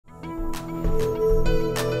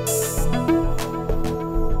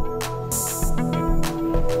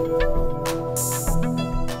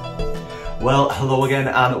Well, hello again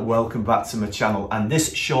and welcome back to my channel, and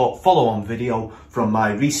this short follow-on video from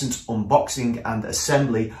my recent unboxing and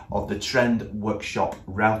assembly of the Trend Workshop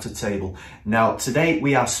router table. Now today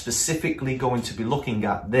we are specifically going to be looking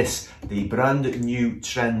at this, the brand new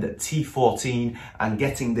Trend T14, and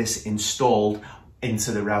getting this installed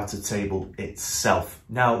into the router table itself.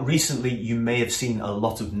 Now recently you may have seen a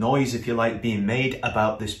lot of noise, if you like, being made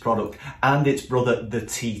about this product and its brother, the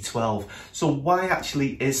T12. So why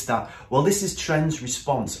actually is that? Well, this is Trend's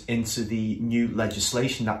response into the new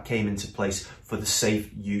legislation that came into place for the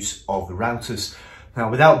safe use of routers.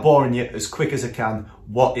 Now, without boring you as quick as I can,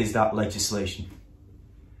 what is that legislation?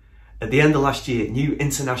 At the end of last year, new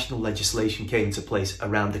international legislation came into place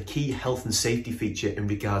around a key health and safety feature in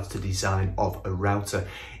regards to design of a router.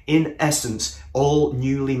 In essence, all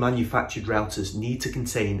newly manufactured routers need to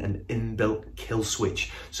contain an inbuilt kill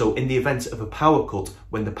switch. So in the event of a power cut,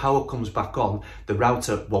 when the power comes back on, the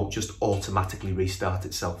router won't just automatically restart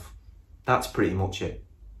itself. That's pretty much it.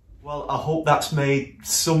 Well, I hope that's made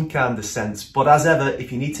some kind of sense, but as ever,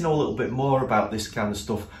 if you need to know a little bit more about this kind of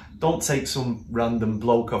stuff, don't take some random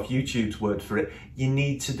bloke off YouTube's word for it. You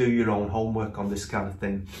need to do your own homework on this kind of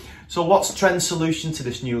thing. So what's Trend's solution to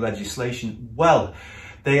this new legislation? Well,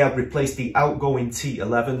 they have replaced the outgoing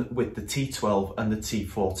T11 with the T12 and the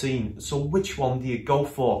T14. So which one do you go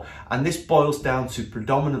for? And this boils down to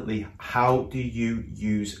predominantly, how do you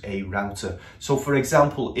use a router? So for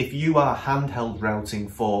example, if you are handheld routing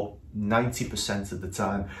for 90% of the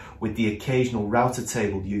time with the occasional router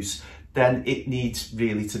table use, then it needs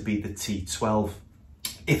really to be the T12.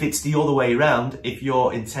 If it's the other way around, if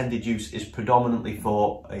your intended use is predominantly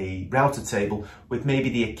for a router table with maybe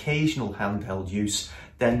the occasional handheld use,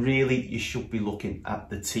 then really you should be looking at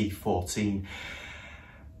the T14.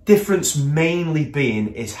 Difference mainly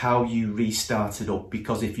being is how you restart it up,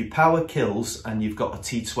 because if your power kills and you've got a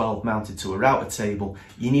T12 mounted to a router table,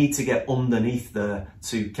 you need to get underneath there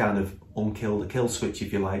to kind of unkill the kill switch,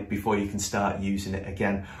 if you like, before you can start using it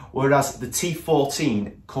again. Whereas the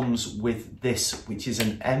T14 comes with this, which is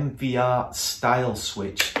an MVR style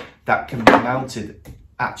switch that can be mounted,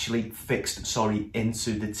 actually fixed,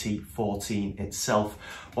 into the T14 itself.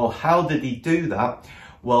 Well, how did he do that?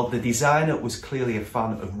 Well, the designer was clearly a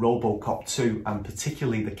fan of RoboCop 2 and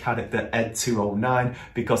particularly the character Ed 209,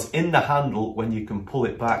 because in the handle, when you can pull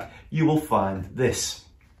it back, you will find this.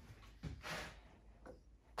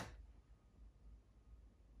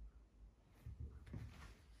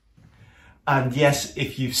 And yes,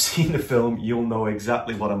 if you've seen the film, you'll know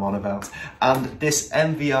exactly what I'm on about. And this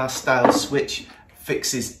MVR style switch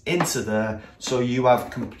fixes into there, so you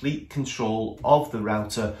have complete control of the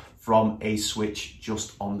router from a switch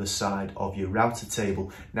just on the side of your router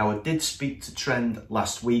table. Now, I did speak to Trend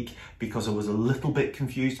last week because I was a little bit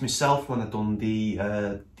confused myself when I done the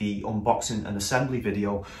unboxing and assembly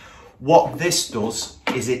video. What this does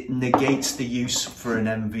is it negates the use for an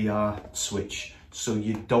MVR switch. So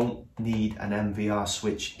you don't need an MVR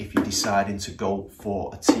switch if you're deciding to go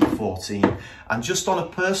for a T14. And just on a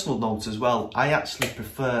personal note as well, I actually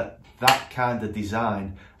prefer that kind of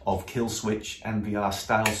design of kill switch, MVR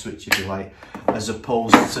style switch if you like, as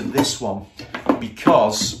opposed to this one,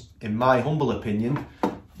 because in my humble opinion,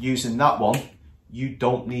 using that one, you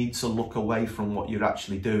don't need to look away from what you're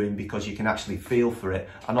actually doing, because you can actually feel for it,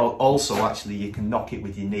 and also actually you can knock it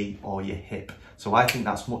with your knee or your hip. So I think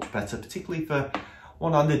that's much better, particularly for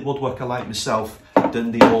one-handed woodworker like myself,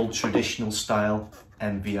 than the old traditional style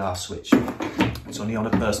MVR switch. It's only on a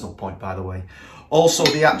personal point, by the way. Also,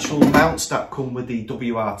 the actual mounts that come with the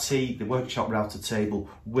WRT, the workshop router table,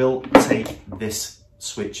 will take this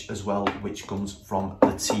switch as well, which comes from the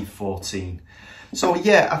T14. So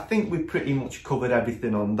yeah, I think we've pretty much covered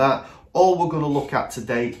everything on that. All we're going to look at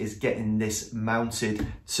today is getting this mounted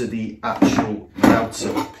to the actual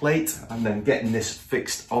router plate and then getting this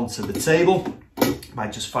fixed onto the table.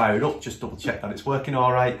 Might just fire it up, just double check that it's working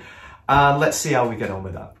all right. And let's see how we get on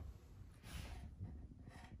with that.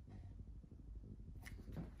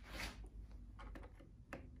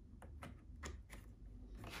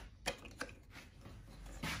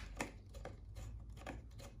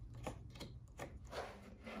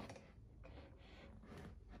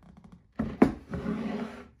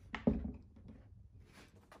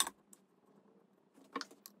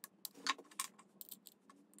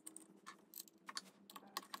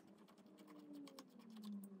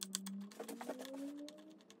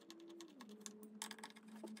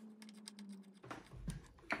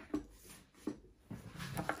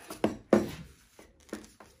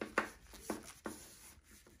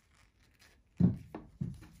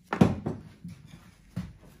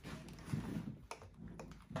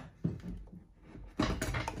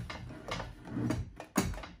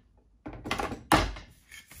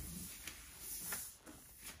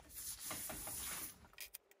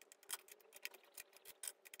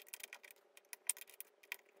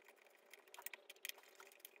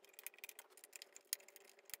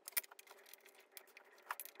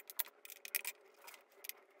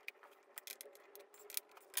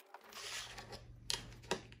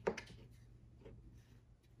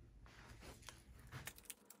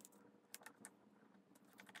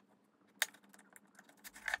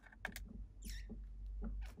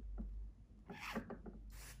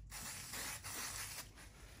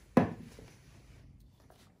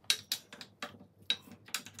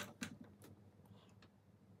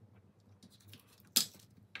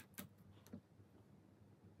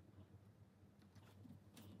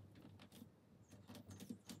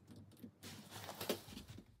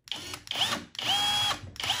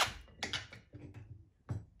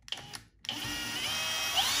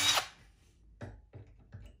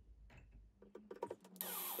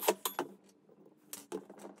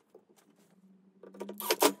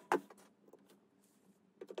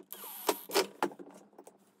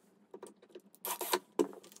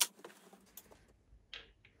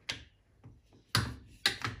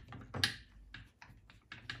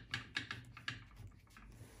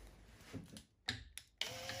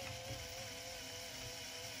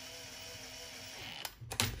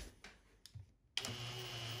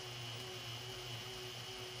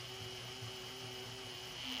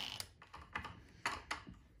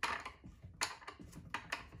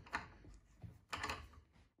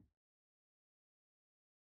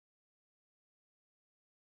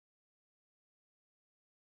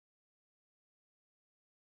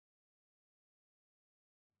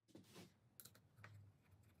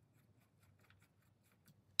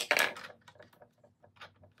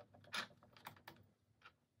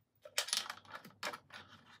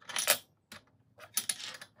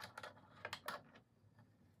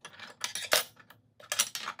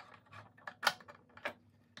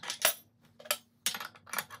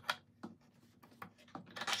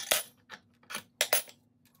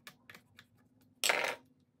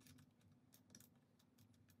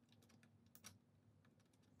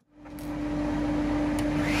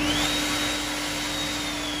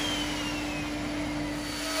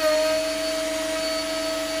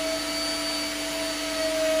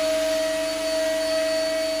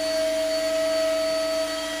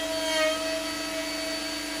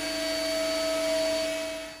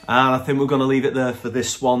 And I think we're going to leave it there for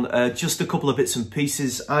this one. Just a couple of bits and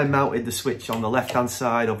pieces. I mounted the switch on the left-hand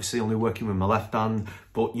side, obviously only working with my left hand,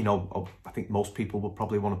 but you know, I think most people will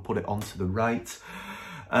probably want to put it onto the right.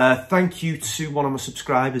 Thank you to one of my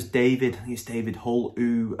subscribers, David. I think it's David Hull,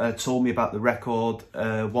 who told me about the record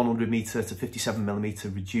 100mm to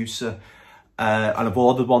 57mm reducer. And I've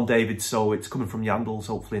ordered one, David, so it's coming from Yandles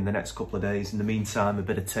hopefully in the next couple of days. In the meantime, a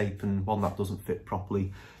bit of tape and one that doesn't fit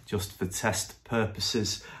properly, just for test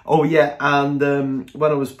purposes. Oh yeah, and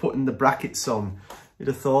when I was putting the brackets on, you'd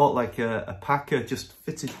have thought like a packer just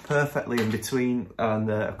fitted perfectly in between,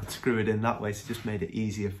 and I could screw it in that way, so it just made it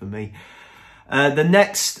easier for me. The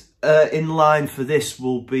next in line for this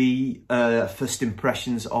will be first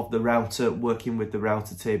impressions of the router, working with the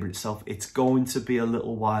router table itself. It's going to be a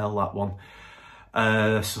little while, that one. So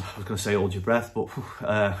I was going to say hold your breath, but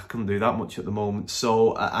couldn't do that much at the moment.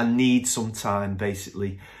 So I need some time,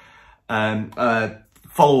 basically.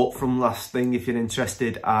 Follow up from last thing, if you're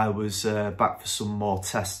interested, I was back for some more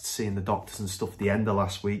tests, seeing the doctors and stuff at the end of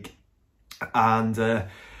last week. And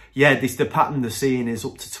yeah, the pattern they're seeing is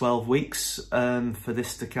up to 12 weeks for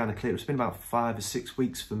this to kind of clear. It's been about 5 or 6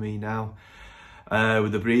 weeks for me now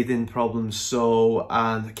with the breathing problems. So,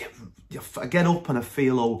 and I get up and I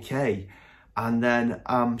feel okay. And then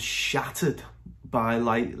I'm shattered by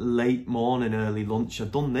like late morning, early lunch.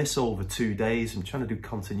 I've done this over 2 days. I'm trying to do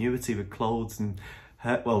continuity with clothes and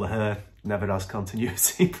hair. Well, the hair never has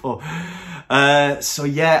continuity, but so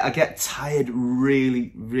yeah, I get tired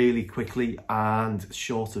really, really quickly and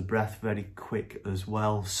short of breath very quick as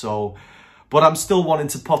well. So, but I'm still wanting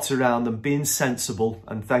to potter around and being sensible.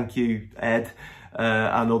 And thank you, Ed,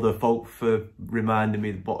 and other folk for reminding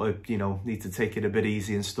me what I, you know, need to take it a bit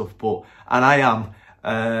easy and stuff. But, and I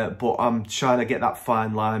am, but I'm trying to get that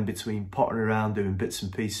fine line between pottering around, doing bits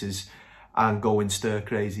and pieces, and going stir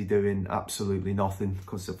crazy doing absolutely nothing,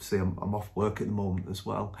 because obviously I'm off work at the moment as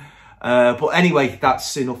well. But anyway,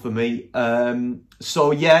 that's enough for me.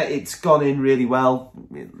 So yeah, it's gone in really well.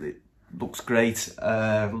 It looks great.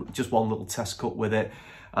 Just one little test cut with it.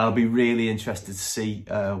 I'll be really interested to see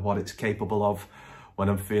what it's capable of when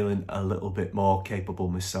I'm feeling a little bit more capable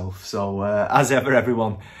myself. So as ever,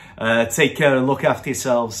 everyone, take care and look after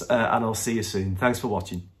yourselves, and I'll see you soon. Thanks for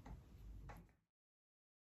watching.